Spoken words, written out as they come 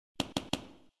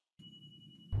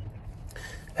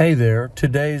Hey there,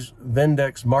 today's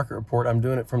VinDex Market Report. I'm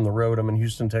doing it from the road. I'm in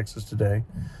Houston, Texas today,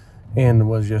 and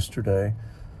was yesterday.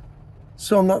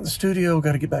 So I'm not in the studio,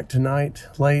 got to get back tonight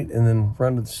late and then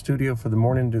run to the studio for the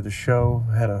morning, do the show.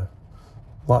 Had a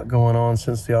lot going on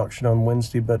since the auction on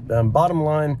Wednesday, but bottom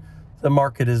line, the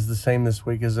market is the same this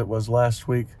week as it was last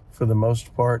week for the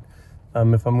most part.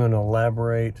 If I'm going to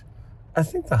elaborate, I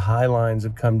think the high lines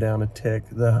have come down a tick.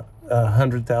 The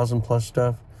 100,000 plus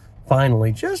stuff,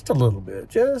 finally, just a little bit,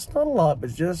 just not a lot,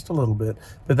 but just a little bit.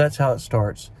 But that's how it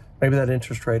starts. Maybe that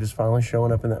interest rate is finally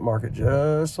showing up in that market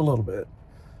just a little bit,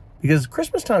 because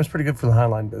Christmas time is pretty good for the high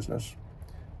line business.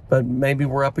 But maybe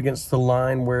we're up against the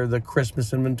line where the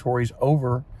Christmas inventory's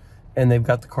over and they've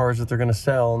got the cars that they're going to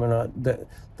sell, and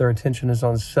their attention is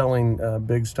on selling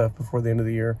big stuff before the end of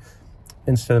the year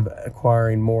instead of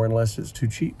acquiring more unless it's too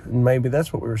cheap. And maybe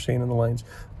that's what we were seeing in the lanes.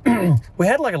 We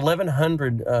had like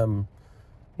 1,100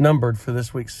 numbered for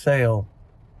this week's sale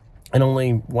and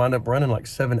only wound up running like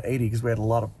 780 because we had a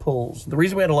lot of pulls. The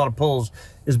reason we had a lot of pulls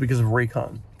is because of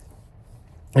recon.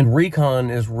 And recon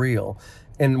is real.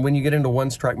 And when you get into one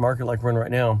strike market like we're in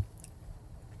right now,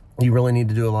 you really need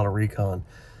to do a lot of recon.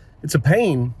 It's a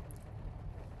pain.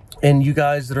 And you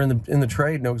guys that are in the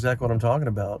trade know exactly what I'm talking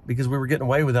about, because we were getting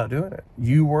away without doing it.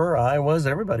 You were, I was,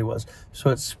 everybody was.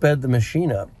 So it sped the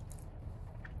machine up.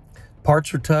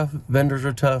 Parts are tough, vendors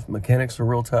are tough, mechanics are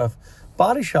real tough.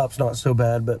 Body shop's not so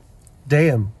bad, but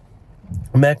damn,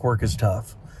 mech work is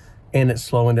tough, and it's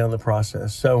slowing down the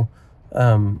process. So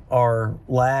our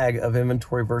lag of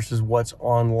inventory versus what's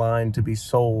online to be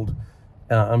sold,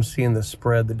 I'm seeing the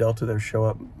spread, the delta there show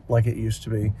up like it used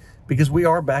to be, because we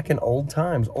are back in old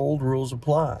times. Old rules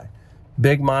apply.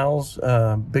 Big miles,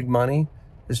 big money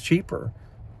is cheaper.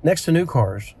 Next to new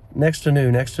cars, next to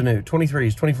new,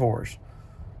 23s, 24s.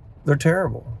 They're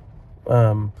terrible.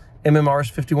 MMR is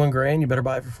 51 grand. You better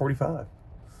buy it for 45.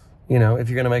 You know, if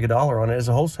you're going to make $1 on it as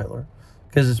a wholesaler,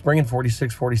 because it's bringing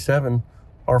 46, 47,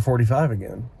 or 45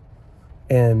 again.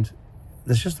 And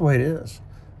that's just the way it is.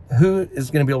 Who is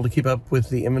going to be able to keep up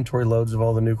with the inventory loads of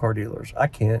all the new car dealers? I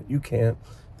can't. You can't.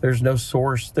 There's no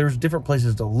source. There's different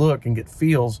places to look and get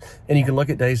feels, and you can look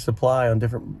at days supply on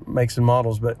different makes and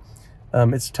models, but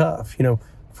it's tough. You know,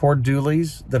 Ford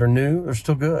dualies that are new, they're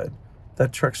still good.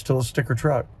 That truck's still a sticker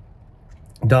truck.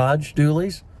 Dodge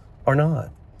dualies are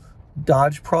not.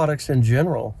 Dodge products in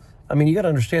general, I mean, you got to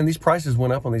understand, these prices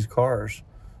went up on these cars.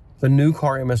 The new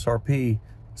car MSRP,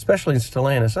 especially in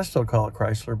Stellantis, I still call it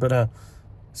Chrysler, but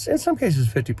in some cases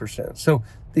 50%. So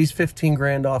these 15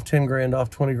 grand off, 10 grand off,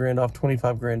 20 grand off,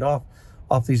 25 grand off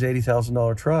these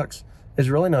 $80,000 trucks is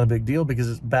really not a big deal, because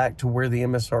it's back to where the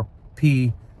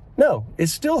MSRP, no,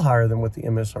 it's still higher than what the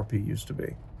MSRP used to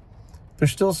be.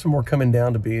 There's still some more coming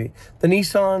down to be. The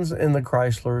Nissans and the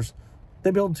Chryslers, they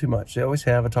build too much. They always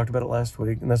have. I talked about it last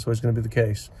week, and that's always going to be the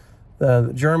case.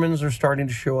 The Germans are starting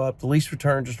to show up. The lease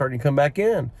returns are starting to come back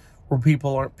in, where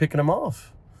people aren't picking them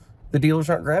off. The dealers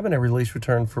aren't grabbing every lease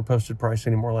return for posted price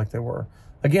anymore like they were.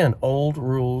 Again, old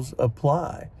rules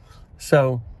apply.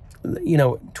 So, you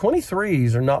know,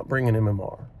 23s are not bringing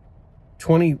MMR.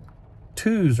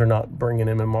 22s are not bringing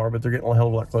MMR, but they're getting a hell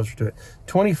of a lot closer to it.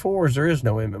 24s, there is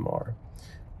no MMR.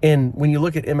 And when you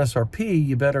look at MSRP,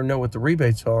 you better know what the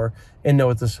rebates are and know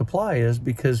what the supply is,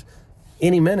 because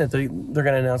any minute they're going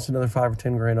to announce another 5 or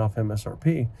 10 grand off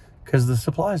MSRP because the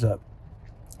supply's up.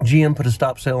 GM put a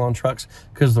stop sale on trucks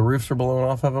because the roofs are blowing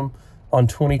off of them on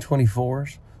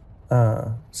 2024s.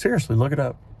 Seriously, look it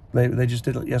up. They just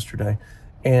did it yesterday.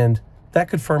 And that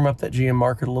could firm up that GM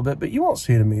market a little bit, but you won't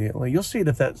see it immediately. You'll see it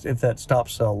if that stop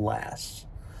sell lasts.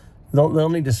 They'll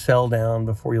need to sell down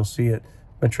before you'll see it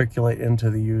matriculate into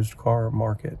the used car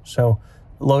market. So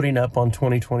loading up on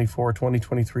 2024,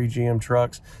 2023 GM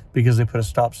trucks because they put a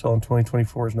stop sell in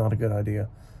 2024 is not a good idea.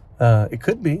 It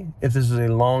could be if this is a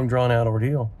long drawn out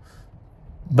ordeal,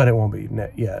 but it won't be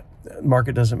yet. The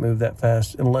market doesn't move that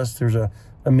fast unless there's a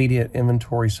immediate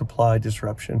inventory supply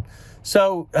disruption.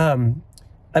 So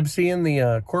I'm seeing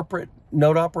the corporate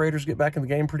note operators get back in the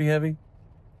game pretty heavy.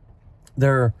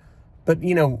 But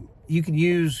you know, you could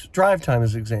use drive time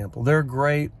as an example. They're a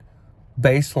great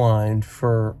baseline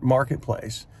for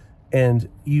marketplace, and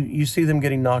you see them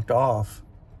getting knocked off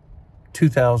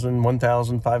 2,000,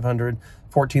 1,500,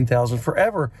 14,000.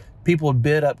 Forever, people would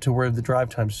bid up to where the drive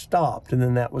time stopped, and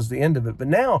then that was the end of it. But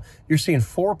now you're seeing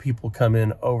 4 people come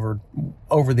in over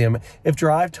them. If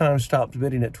drive time stopped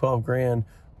bidding at 12 grand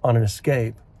on an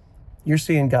Escape, you're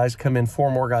seeing guys come in, 4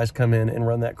 more guys come in and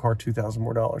run that car $2,000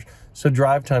 more. So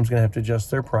drive time's going to have to adjust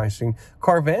their pricing.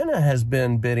 Carvana has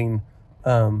been bidding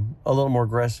a little more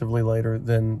aggressively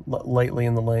lately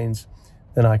in the lanes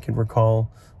than I can recall.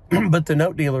 But the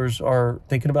note dealers are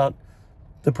thinking about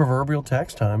the proverbial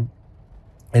tax time.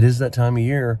 It is that time of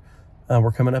year.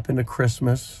 We're coming up into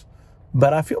Christmas.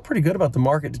 But I feel pretty good about the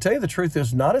market. To tell you the truth,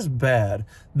 it's not as bad.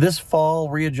 This fall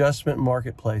readjustment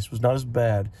marketplace was not as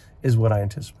bad as what I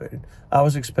anticipated. I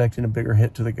was expecting a bigger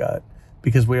hit to the gut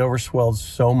because we overswelled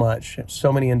so much,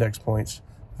 so many index points,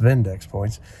 VinDex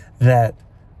points, that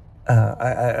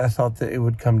I thought that it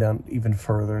would come down even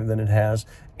further than it has.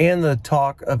 And the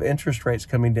talk of interest rates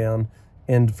coming down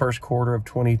in the first quarter of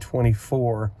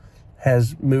 2024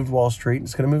 has moved Wall Street.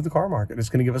 It's going to move the car market. It's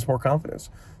going to give us more confidence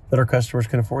that our customers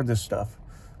can afford this stuff.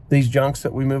 These junks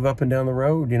that we move up and down the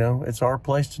road, you know, it's our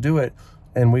place to do it,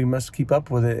 and we must keep up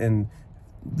with it. And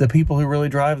the people who really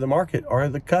drive the market are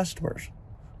the customers,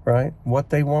 right? What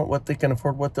they want, what they can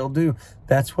afford, what they'll do.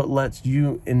 That's what lets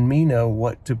you and me know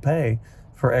what to pay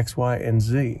for X, Y, and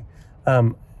Z.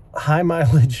 High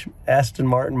mileage Aston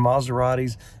Martin,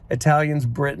 Maseratis, Italians,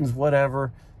 Britons,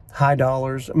 whatever, high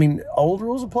dollars. I mean, old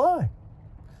rules apply.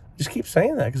 Just keep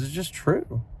saying that because it's just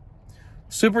true.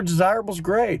 Super desirable's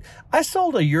great. I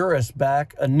sold a Urus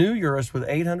back, a new Urus with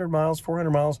 800 miles,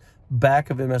 400 miles back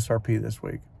of MSRP this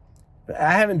week.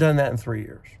 I haven't done that in 3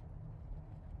 years.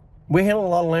 We handle a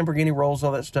lot of Lamborghini rolls,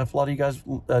 all that stuff. A lot of you guys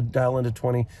dial into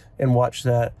 20 and watch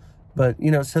that. But,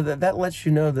 you know, so that lets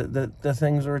you know that the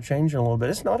things are changing a little bit.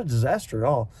 It's not a disaster at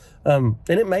all. And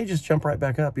it may just jump right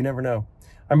back up. You never know.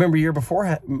 I remember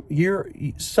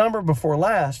summer before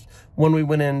last, when we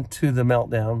went into the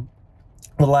meltdown,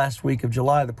 the last week of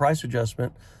July, the price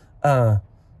adjustment,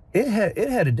 it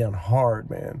headed down hard,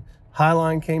 man.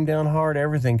 Highline came down hard.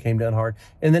 Everything came down hard.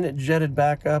 And then it jetted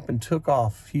back up and took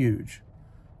off huge.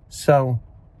 So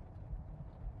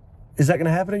is that going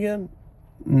to happen again?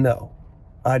 No.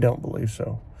 I don't believe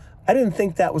so. I didn't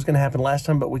think that was going to happen last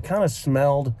time, but we kind of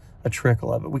smelled a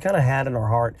trickle of it. We kind of had in our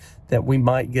heart that we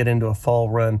might get into a fall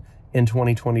run in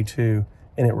 2022,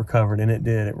 and it recovered, and it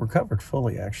did. It recovered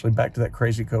fully, actually, back to that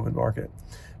crazy COVID market.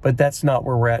 But that's not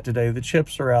where we're at today. The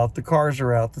chips are out. The cars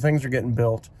are out. The things are getting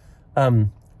built. I'd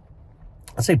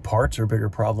say parts are a bigger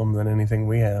problem than anything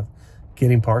we have,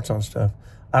 getting parts on stuff.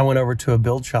 I went over to a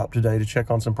build shop today to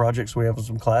check on some projects we have with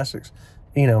some classics.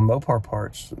 You know, Mopar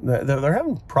parts. They're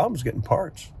having problems getting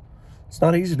parts. It's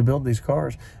not easy to build these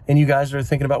cars. And you guys are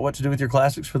thinking about what to do with your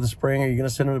classics for the spring. Are you going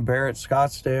to send them to Barrett,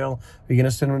 Scottsdale? Are you going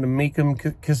to send them to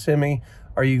Mecum, Kissimmee?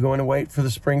 Are you going to wait for the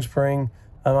spring?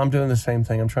 I'm doing the same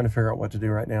thing. I'm trying to figure out what to do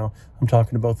right now. I'm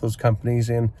talking to both those companies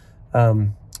and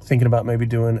thinking about maybe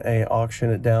doing a auction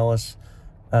at Dallas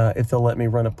if they'll let me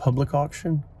run a public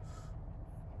auction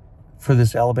for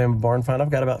this Alabama barn find. I've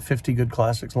got about 50 good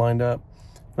classics lined up.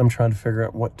 I'm trying to figure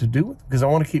out what to do with it because I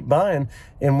want to keep buying.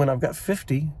 And when I've got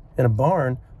 50 in a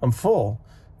barn, I'm full.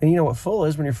 And you know what full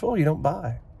is? When you're full, you don't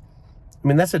buy. I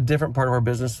mean, that's a different part of our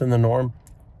business than the norm.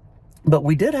 But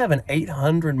we did have an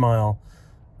 800 mile,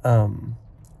 what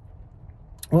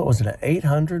was it? An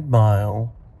 800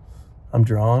 mile, I'm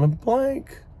drawing a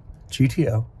blank,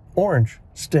 GTO, orange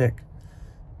stick.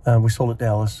 We sold at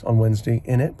Dallas on Wednesday,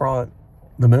 and it brought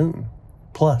the moon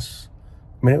plus.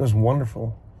 I mean, it was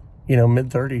wonderful. You know,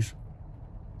 mid-30s.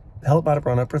 Hell, it might have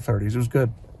brought upper 30s. It was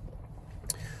good.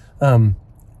 And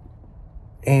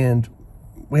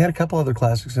we had a couple other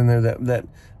classics in there that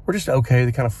were just okay.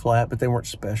 They kind of flat, but they weren't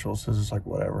special. So it's like,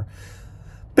 whatever.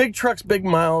 Big trucks, big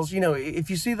miles. You know, if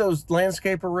you see those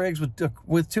landscaper rigs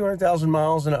with 200,000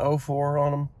 miles and an 04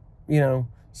 on them, you know,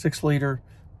 6-liter,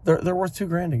 they're worth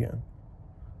 $2,000 again.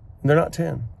 And they're not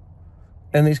 10.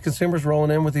 And these consumers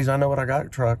rolling in with these I know what I got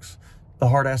trucks, the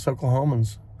hard-ass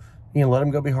Oklahomans. You know, let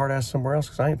them go be hard-ass somewhere else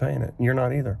because I ain't paying it. And you're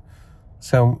not either.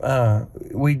 So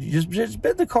we just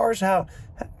bid the cars out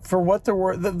for what they're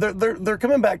worth. They're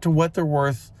coming back to what they're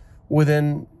worth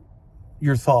within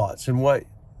your thoughts and what,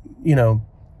 you know,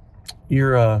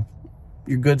 your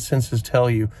good senses tell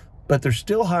you. But they're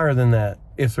still higher than that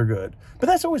if they're good. But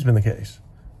that's always been the case.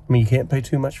 I mean, you can't pay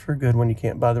too much for a good one. You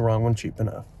can't buy the wrong one cheap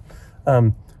enough.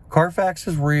 Carfax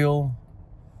is real.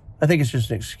 I think it's just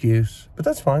an excuse, but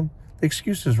that's fine. The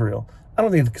excuse is real. I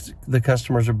don't think the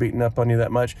customers are beating up on you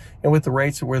that much. And with the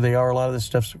rates where they are, a lot of this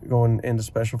stuff's going into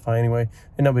special-fi anyway,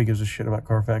 and nobody gives a shit about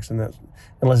Carfax and that,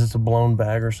 unless it's a blown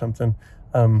bag or something.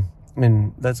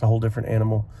 And that's a whole different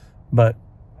animal. But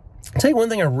I'll tell you one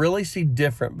thing I really see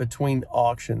different between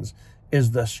auctions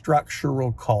is the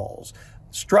structural calls.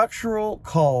 Structural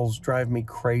calls drive me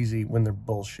crazy when they're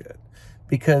bullshit.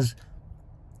 Because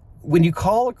when you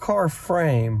call a car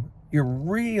frame, you're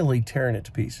really tearing it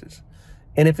to pieces.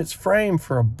 And if it's framed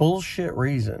for a bullshit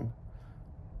reason,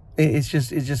 it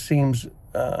just seems,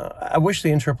 I wish the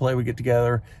NAAA would get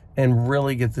together and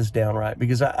really get this down right,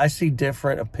 because I see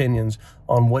different opinions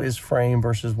on what is frame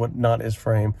versus what not is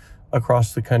frame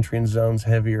across the country in zones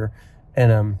heavier.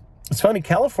 And it's funny,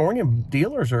 California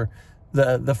dealers are,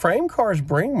 the frame cars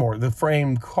bring more. The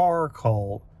frame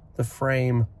cars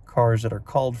that are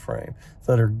called frame,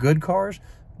 that are good cars,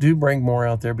 do bring more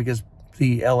out there, because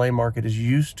the LA market is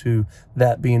used to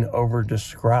that being over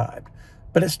described.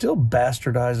 But it still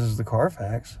bastardizes the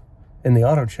Carfax in the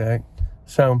auto check.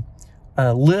 So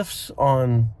lifts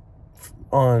on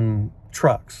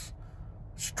trucks,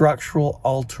 structural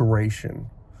alteration.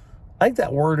 I think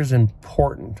that word is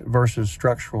important versus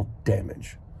structural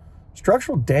damage.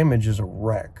 Structural damage is a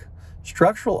wreck.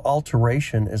 Structural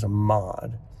alteration is a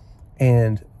mod.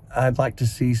 And I'd like to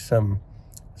see some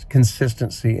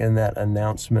consistency in that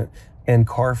announcement, and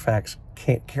Carfax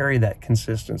can't carry that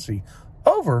consistency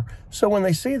over. So when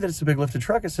they see that it's a big lifted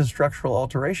truck, it says structural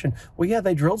alteration. Well, yeah,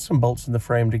 they drilled some bolts in the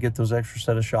frame to get those extra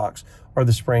set of shocks, or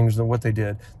the springs, or what they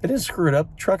did. They didn't screw it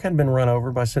up. The truck hadn't been run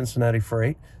over by Cincinnati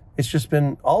Freight. It's just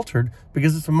been altered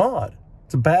because it's a mod.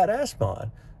 It's a badass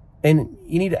mod. And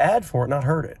you need to add for it, not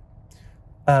hurt it.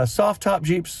 Soft top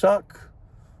Jeeps suck.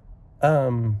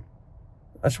 I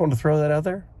just wanted to throw that out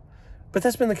there. But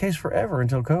that's been the case forever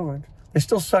until COVID. They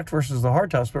still sucked versus the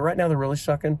hardtops, but right now they're really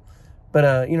sucking.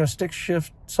 But, you know, stick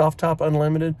shift, soft top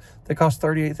unlimited, they cost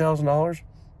 $38,000.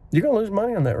 You're going to lose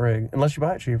money on that rig unless you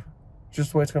buy it cheaper. It's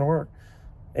just the way it's going to work.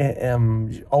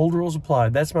 Old rules apply.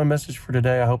 That's my message for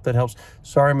today. I hope that helps.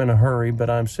 Sorry I'm in a hurry, but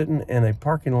I'm sitting in a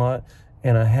parking lot,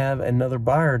 and I have another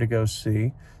buyer to go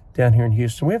see down here in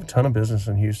Houston. We have a ton of business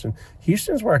in Houston.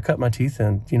 Houston's where I cut my teeth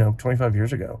in, you know, 25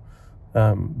 years ago.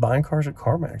 Buying cars at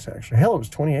CarMax, actually. Hell, it was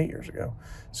 28 years ago.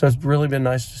 So it's really been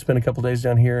nice to spend a couple days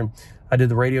down here. And I did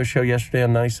the radio show yesterday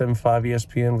on 97.5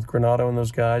 ESPN with Granado and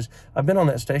those guys. I've been on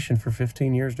that station for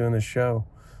 15 years doing this show.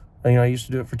 You know, I used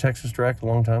to do it for Texas Direct a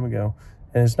long time ago.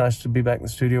 And it's nice to be back in the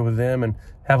studio with them and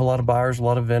have a lot of buyers, a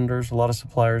lot of vendors, a lot of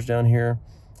suppliers down here,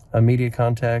 media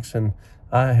contacts. And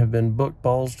I have been booked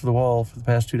balls to the wall for the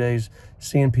past 2 days,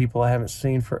 seeing people I haven't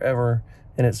seen forever.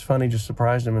 And it's funny just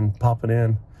surprising them and popping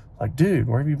in. Like, dude,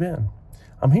 where have you been?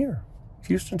 I'm here,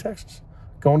 Houston, Texas.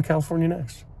 Going to California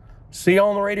next. See y'all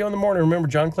on the radio in the morning. Remember,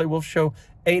 John Clay Wolfe Show,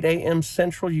 8 a.m.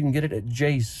 Central. You can get it at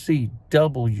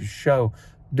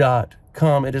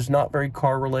jcwshow.com. It is not very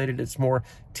car related. It's more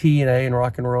T&A and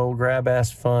rock and roll, grab ass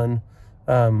fun.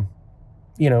 You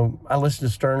know, I listened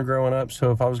to Stern growing up,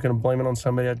 so if I was going to blame it on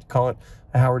somebody, I'd call it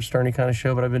a Howard Stern kind of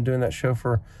show. But I've been doing that show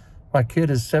for, my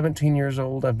kid is 17 years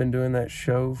old. I've been doing that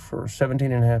show for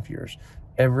 17 and a half years.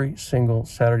 Every single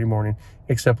Saturday morning,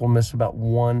 except we'll miss about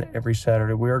one every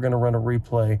Saturday. We are going to run a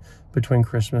replay between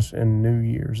Christmas and New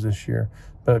Year's this year.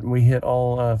 But we hit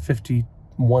all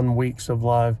 51 weeks of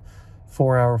live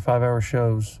 4-hour, 5-hour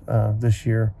shows this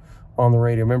year on the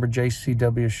radio. Remember,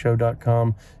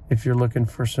 jcwshow.com if you're looking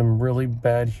for some really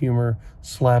bad humor,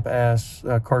 slap-ass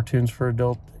cartoons for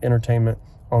adult entertainment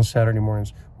on Saturday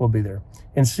mornings. We'll be there.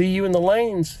 And see you in the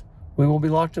lanes. We will be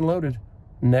locked and loaded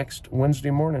next Wednesday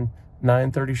morning.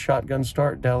 9:30 shotgun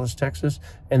start, Dallas, Texas.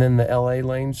 And then the LA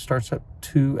lane starts up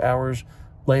 2 hours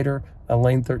later,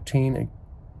 lane 13 in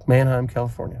Manheim,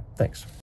 California. Thanks.